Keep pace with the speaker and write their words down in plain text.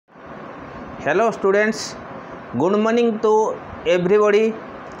Hello students, good morning to everybody.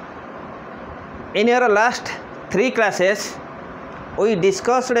 In your last 3 classes, we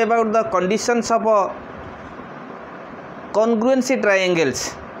discussed about the conditions of congruency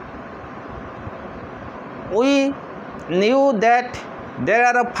triangles. We knew that there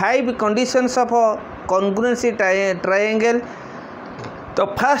are 5 conditions of a congruency triangle. The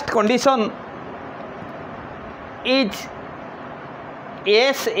first condition is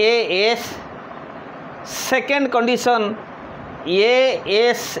SAS, second condition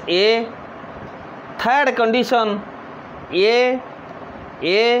ASA, third condition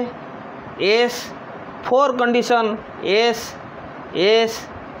AS, fourth condition S,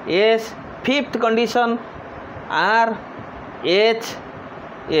 fifth condition RHS.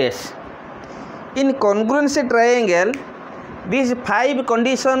 In congruency triangle, these 5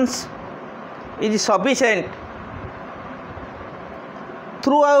 conditions is sufficient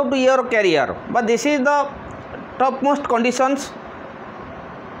throughout your career, but this is the topmost conditions.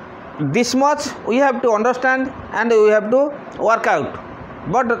 This much we have to understand and we have to work out.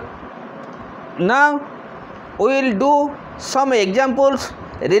 But now we will do some examples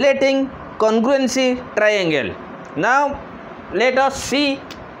relating congruency triangle. Now let us see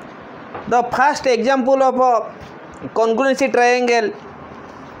the first example of a congruency triangle.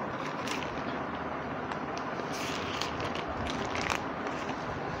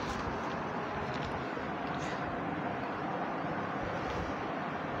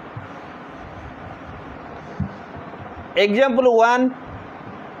 Example 1,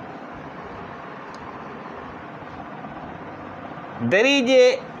 there is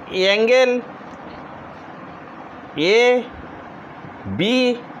a angle ABC.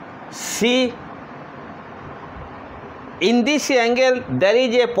 In this angle there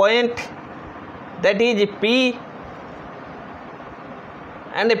is a point that is P,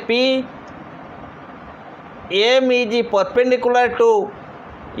 and PM is perpendicular to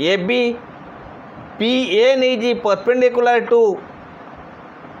AB, PN is perpendicular to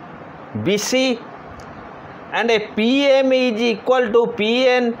BC, and PM is equal to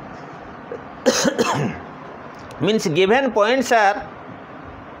PN. Means given points are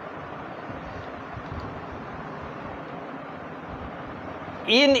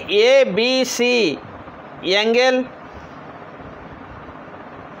in ABC angle,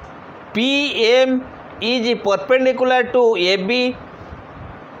 PM is perpendicular to AB,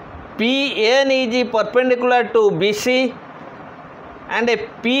 PN is perpendicular to BC, and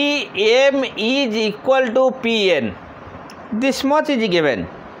PM is equal to PN. This much is given.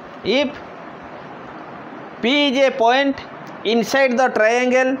 If P is a point inside the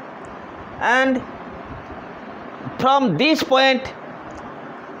triangle, and from this point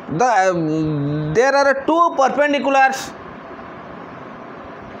there are 2 perpendiculars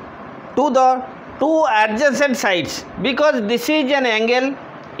to the 2 adjacent sides, because this is an angle.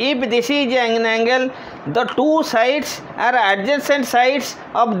 If this is an angle, the 2 sides are adjacent sides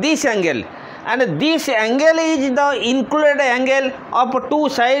of this angle, and this angle is the included angle of 2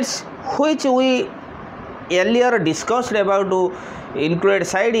 sides, which we earlier discussed about to included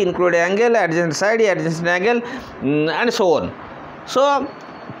side, included angle, adjacent side, adjacent angle, and so on. So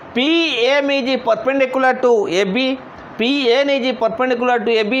PM is perpendicular to AB, PN is perpendicular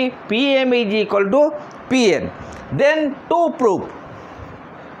to AB, PM is equal to PN. Then to prove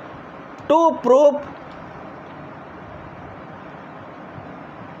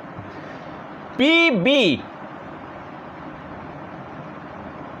PB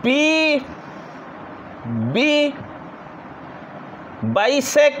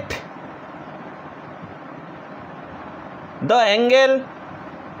bisect the angle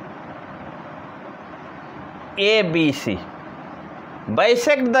ABC.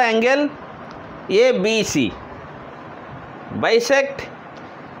 Bisect the angle ABC. Bisect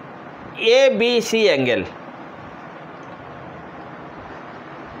ABC angle.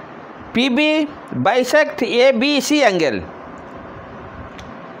 PB bisect ABC angle.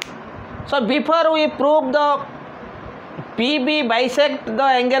 So before we prove the PB bisect the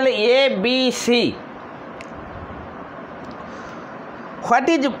angle ABC, what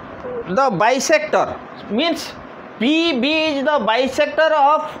is the bisector? Means PB is the bisector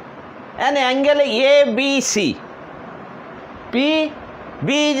of an angle ABC. PB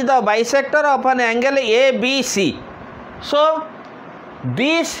is the bisector of an angle ABC. So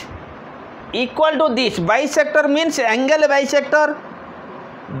this equal to this. Bisector means angle bisector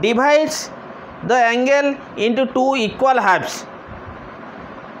divides the angle into 2 equal halves.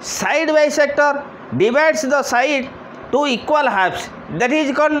 Side bisector divides the side to equal halves. That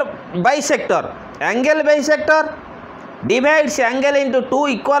is called bisector. Angle bisector divides angle into 2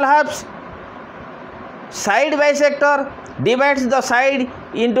 equal halves, side bisector divides the side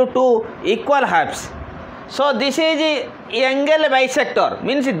into two equal halves. So this is the angle bisector,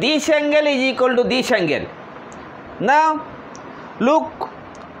 means this angle is equal to this angle. Now look,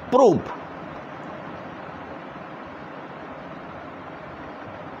 prove.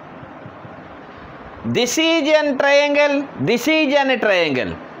 This is a triangle, this is a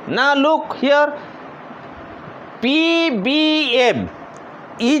triangle. Now look here, PBM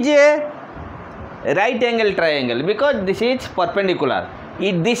is a right angle triangle because this is perpendicular.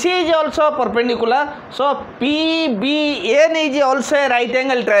 This is also perpendicular, so PBN is also a right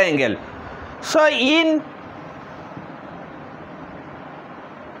angle triangle. So in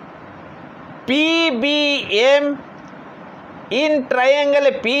PBM, in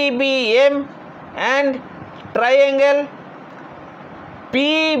triangle PBM and triangle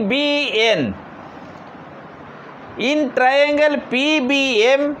PBN, in triangle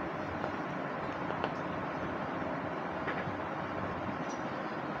PBM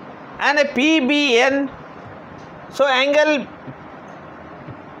and PBN, so angle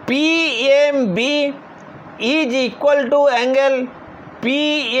PMB is equal to angle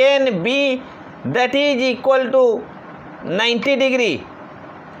PNB, that is equal to 90 degree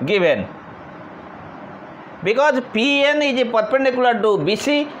given, because PN is perpendicular to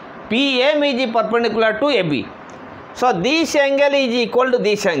BC, PM is perpendicular to AB. So this angle is equal to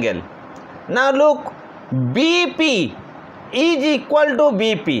this angle. Now look, BP is equal to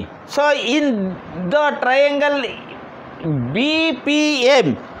BP. So in the triangle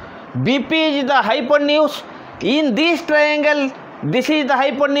BPM, BP is the hypotenuse. In this triangle, this is the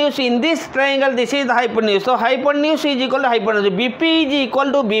hypotenuse. In this triangle, this is the hypotenuse. So hypotenuse is equal to hypotenuse. BP is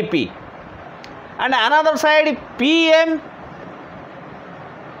equal to BP. And another side, PM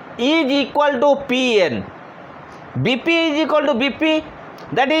is equal to PN. BP is equal to BP,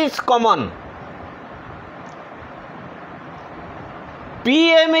 that is common.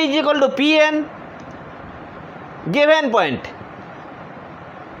 PM is equal to PN, given point.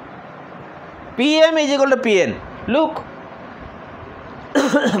 PM is equal to PN. Look,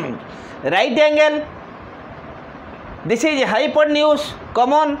 right angle, this is hypotenuse,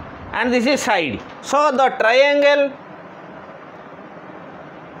 common, and this is side. So the triangle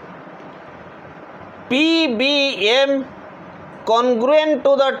PBM congruent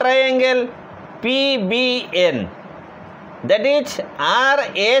to the triangle PBN, that is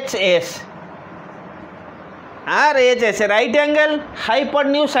RHS. RHS, right angle,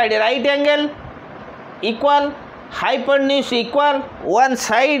 hypotenuse, side, right angle equal, hypotenuse equal, one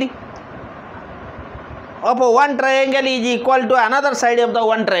side of one triangle is equal to another side of the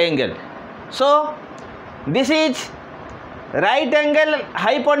one triangle. So this is right angle,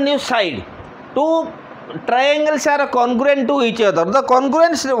 hypotenuse, side. Two triangles are congruent to each other. The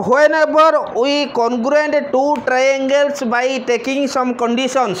congruence, whenever we congruent two triangles by taking some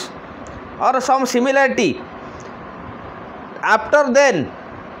conditions or some similarity, after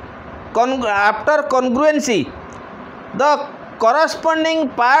congruency, the corresponding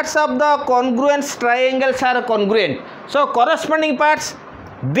parts of the congruence triangles are congruent. So corresponding parts,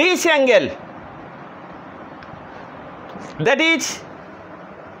 this angle, that is,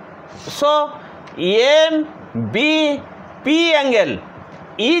 so MBP angle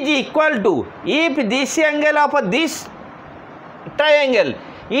is equal to, if this angle of this triangle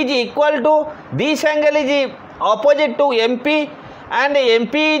is equal to, this angle is opposite to MP and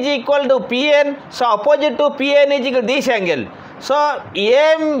MP is equal to PN, so opposite to PN is equal to this angle. So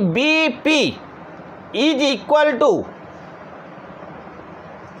MBP is equal to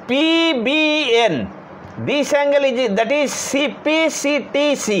PBN, this angle is, that is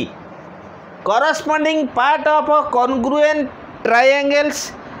CPCTC. Corresponding part of a congruent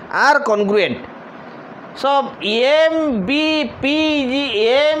triangles are congruent. So MBP is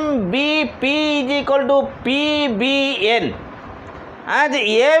equal to PBN and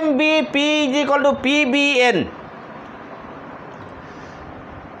MBP is equal to PBN.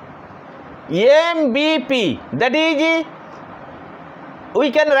 MBP, that is, we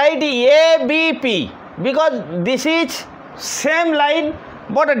can write ABP because this is same line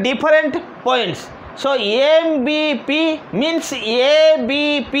but different points. So MBP means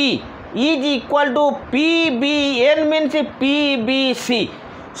ABP is equal to PBN means PBC.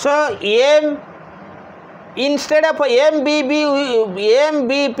 So instead of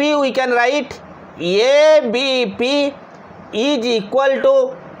MBP we can write ABP is equal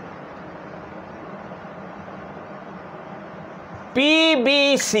to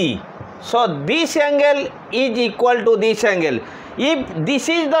PBC. So this angle is equal to this angle. If this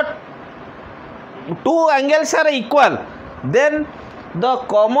is the two angles are equal, then the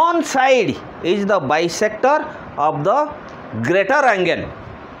common side is the bisector of the greater angle.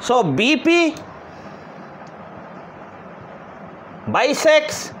 So BP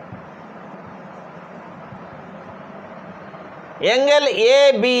bisects angle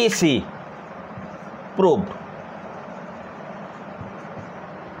ABC. Proved.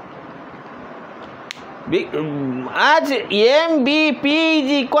 As MBP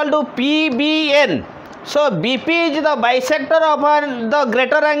is equal to PBN, so BP is the bisector of the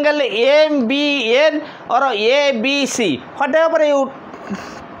greater angle MBN or ABC, whatever you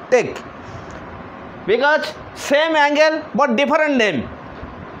take, because same angle but different name.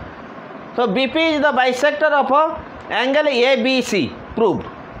 So BP is the bisector of angle ABC. Proved.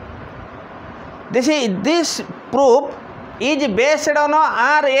 This proof is based on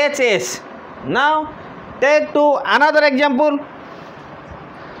RHS. Now take to another example.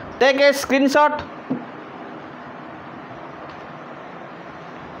 Take a screenshot.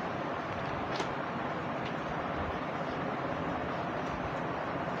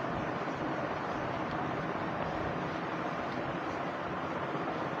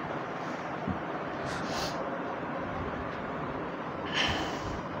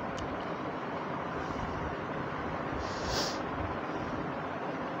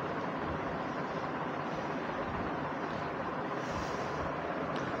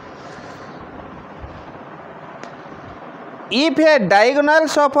 If a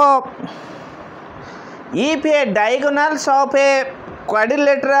diagonals of a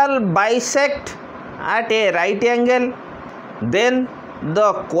quadrilateral bisect at a right angle, then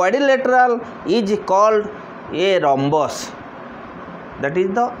the quadrilateral is called a rhombus. That is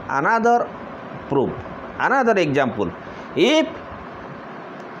the another proof. Another example. If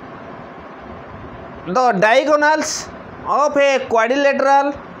the diagonals of a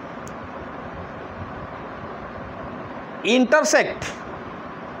quadrilateral intersect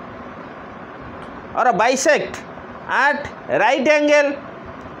or bisect at right angle,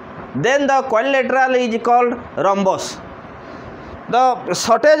 then the quadrilateral is called rhombus. The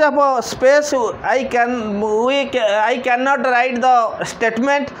shortage of space, I cannot write the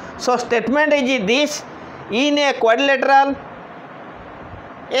statement. So statement is this: in a quadrilateral,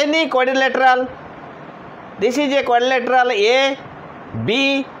 any quadrilateral, this is a quadrilateral A,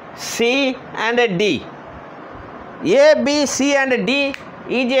 B, C and D. A, B, C and D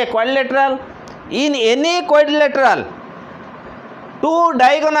is a quadrilateral. In any quadrilateral, two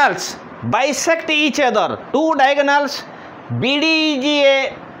diagonals bisect each other. Two diagonals, BD is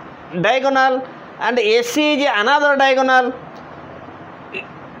a diagonal and AC is another diagonal,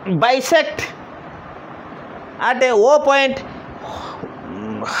 bisect at a O point.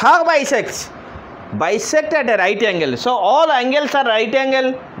 How bisects? Bisect at a right angle. So all angles are right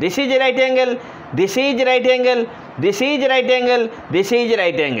angle. This is right angle, this is right angle, this is right angle, this is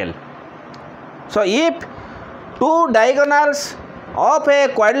right angle. So if two diagonals of a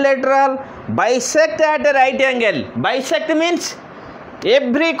quadrilateral bisect at a right angle, bisect means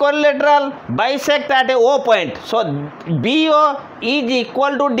every quadrilateral bisect at a O point. So BO is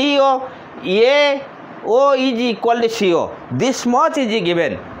equal to DO, AO is equal to CO. This much is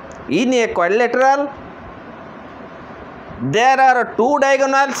given. In a quadrilateral, there are two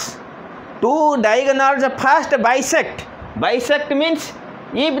diagonals. Two diagonals first bisect. Bisect means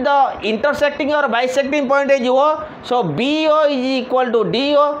if the intersecting or bisecting point is O, so BO is equal to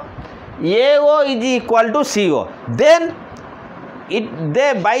DO, AO is equal to CO. Then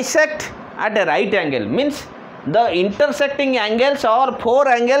they bisect at a right angle, means the intersecting angles or four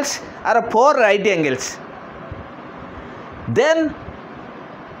angles are four right angles. Then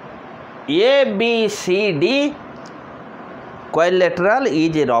ABCD quadrilateral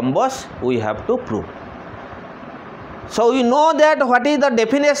is a rhombus, we have to prove. So you know that what is the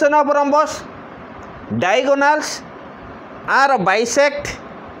definition of rhombus? Diagonals are bisect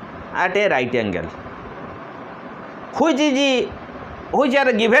at a right angle, which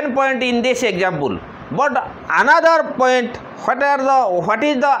are given point in this example. But another point, what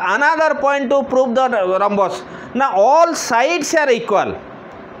is the another point to prove the rhombus? Now all sides are equal.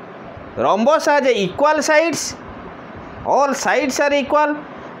 Rhombus has equal sides. All sides are equal.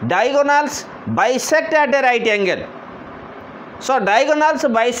 Diagonals bisect at a right angle. So diagonals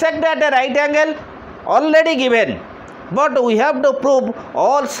bisect at a right angle already given, but we have to prove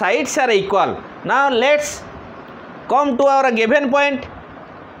all sides are equal. Now let's come to our given point.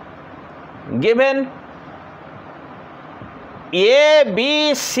 Given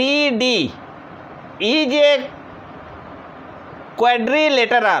ABCD is a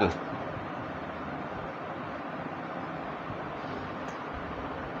quadrilateral.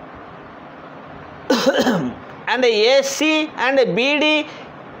 and AC and BD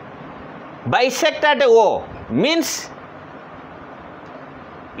bisect at O, means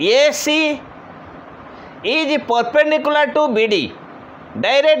AC is perpendicular to BD.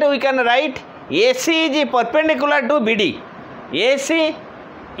 Direct we can write AC is perpendicular to BD. AC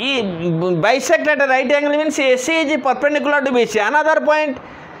bisect at a right angle means AC is perpendicular to BC. Another point,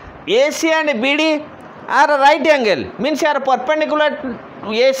 AC and BD are right angle, means are perpendicular.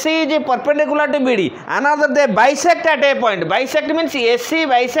 AC is perpendicular to BD. Another, they bisect at a point. Bisect means AC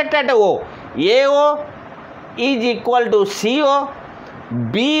bisect at O. AO is equal to CO.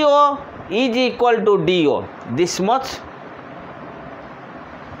 BO is equal to DO. This much.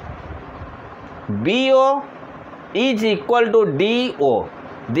 BO is equal to DO.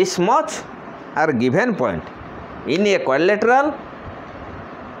 This much are given point. In a quadrilateral,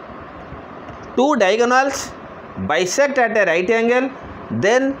 two diagonals bisect at a right angle,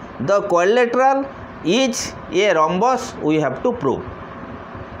 then the quadrilateral is a rhombus, we have to prove.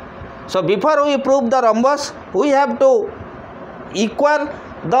 So before we prove the rhombus, we have to equal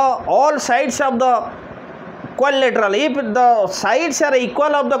the all sides of the quadrilateral. If the sides are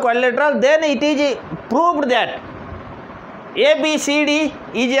equal of the quadrilateral, then it is proved that ABCD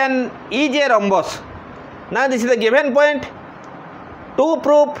is a rhombus. Now this is the given point. To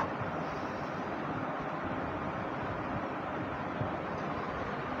prove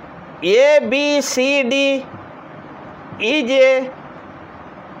ABCD is a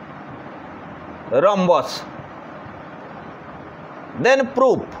rhombus, then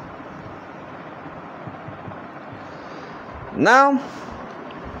prove. Now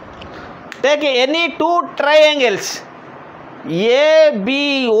take any two triangles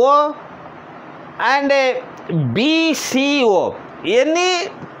ABO and BCO. Any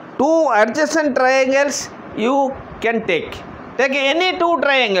two adjacent triangles you can take. Take any two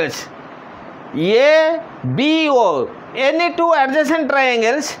triangles ABO, any two adjacent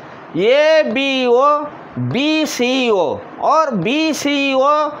triangles ABO, BCO or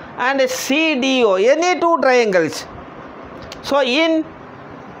BCO and CDO, any two triangles. So in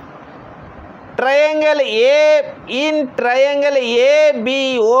triangle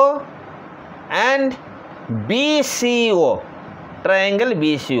ABO and BCO, triangle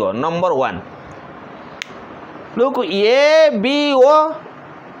BCO, number 1. Look, ABO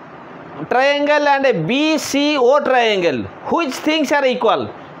triangle and BCO triangle, which things are equal?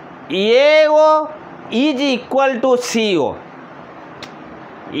 AO is equal to CO.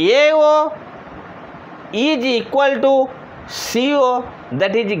 AO is equal to CO,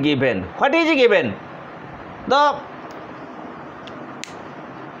 that is given. What is given? The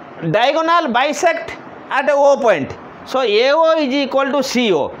diagonal bisect at a O point. So AO is equal to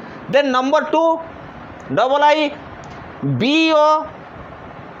CO. Then number 2, double I, BO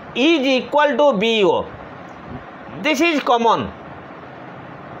is equal to BO. This is common.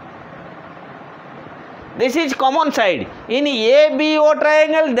 This is common side. In ABO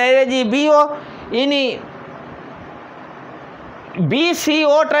triangle there is BO. In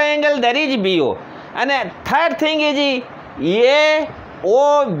BCO triangle there is BO. And a third thing is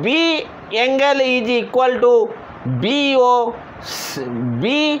AOB angle is equal to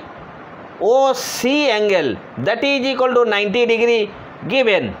BOC angle, that is equal to 90 degree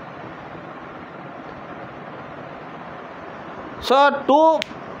given. So two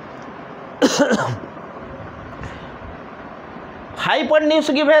hypotenuse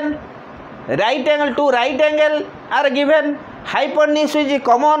given, right angle, two right angle are given, hypotenuse is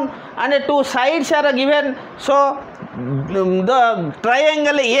common and two sides are given. So the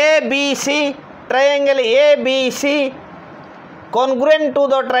triangle ABC congruent to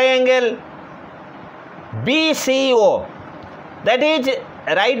the triangle BCO, that is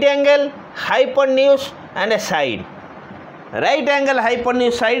right angle, hypotenuse and a side. Right angle,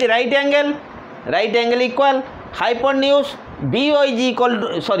 hypotenuse, side, right angle equal, hypotenuse, BO is equal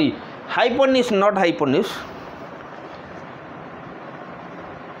to, sorry, hypotenuse, not hypotenuse.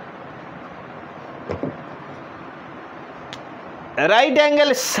 Right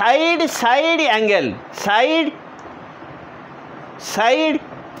angle, side angle, side,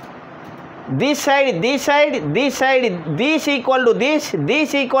 this side, this equal to this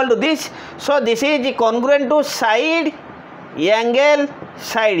equal to this. So this is congruent to side angle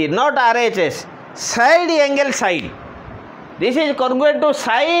side, not RHS, side angle side. This is congruent to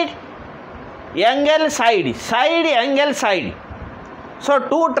side angle side, So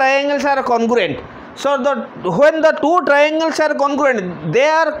two triangles are congruent. So when the two triangles are congruent,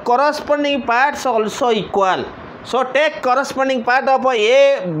 their corresponding parts also equal. So take corresponding part of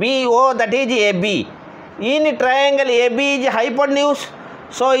ABO, that is AB. In triangle AB is hypotenuse,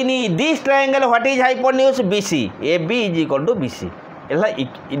 So in this triangle, what is hypotenuse? BC. AB is equal to BC.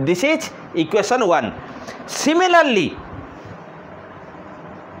 This is equation 1. Similarly,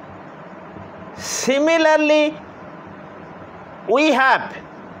 we have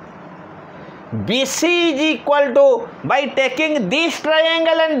BC is equal to, by taking this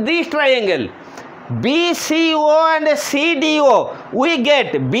triangle and this triangle, BCO and CDO, we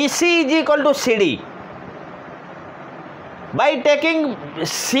get BC is equal to CD. By taking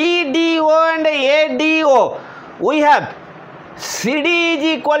CDO and ADO, we have CD is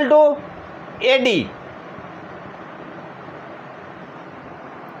equal to AD.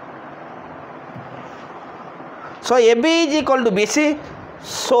 So AB is equal to BC.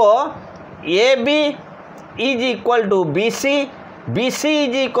 So AB is equal to BC. BC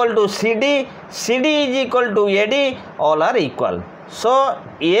is equal to CD. CD is equal to AD. All are equal. So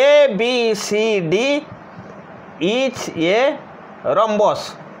ABCD is a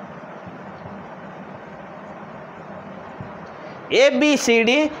rhombus.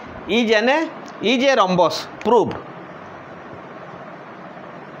 ABCD is a rhombus. Proved.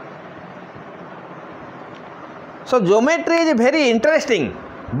 So geometry is very interesting,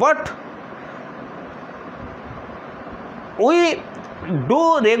 but you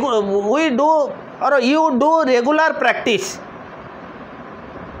do regular practice.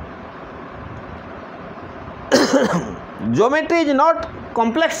 Geometry is not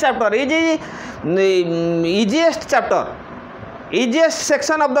complex chapter. It is the easiest chapter, easiest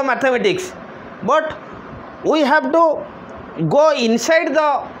section of the mathematics. But we have to go inside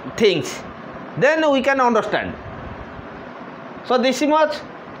the things, then we can understand. So this was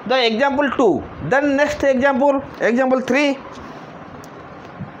the example 2. Then next example 3.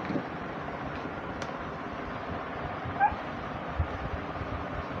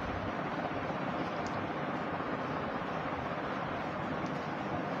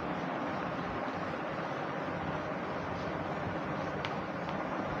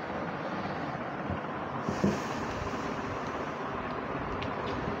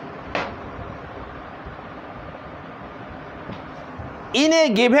 In a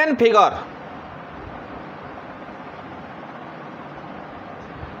given figure,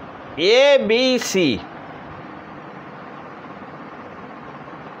 ABC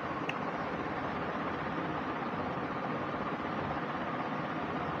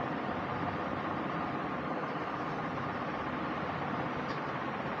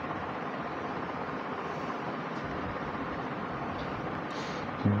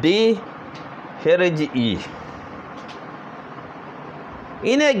D, here is E.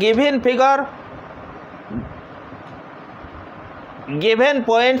 In a given figure, given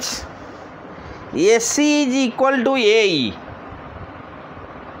points AC is equal to AE,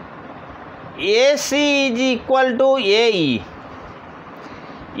 AC is equal to AE,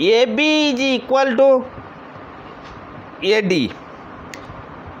 AB is equal to AD,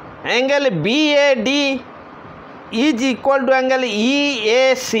 angle BAD is equal to angle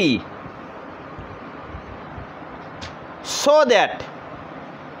EAC, so that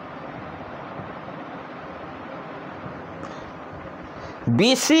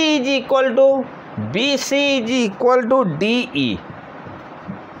BC is equal to DE.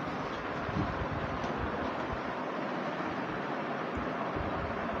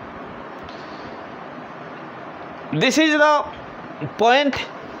 This is the point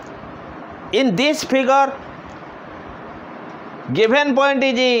in this figure. Given point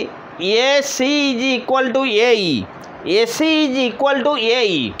is AC is equal to AE. AC is equal to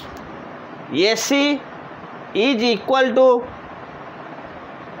AE. AC is equal to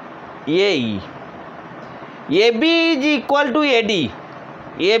AE. AB is equal to AD.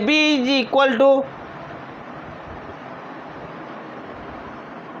 AB is equal to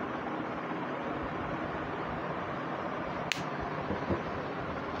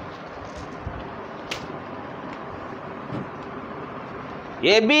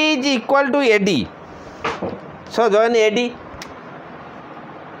AB is equal to AD. So join AD.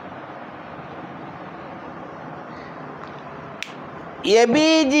 AB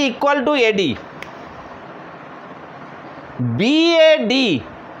is equal to AD. BAD,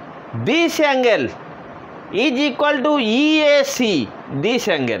 this angle, is equal to EAC, this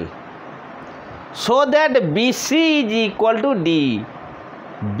angle. So that BC is equal to DE.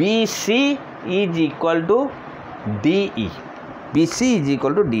 BC is equal to DE. BC is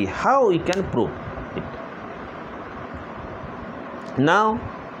equal to DE. How we can prove it? Now,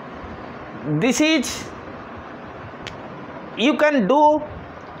 this is, you can do.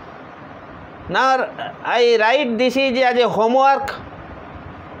 Now I write this is as a homework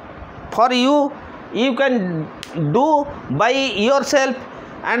for you. You can do by yourself.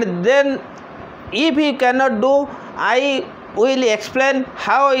 and then if you cannot do, I will explain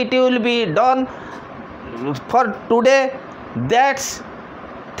how it will be done for today. That's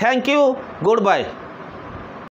thank you, goodbye.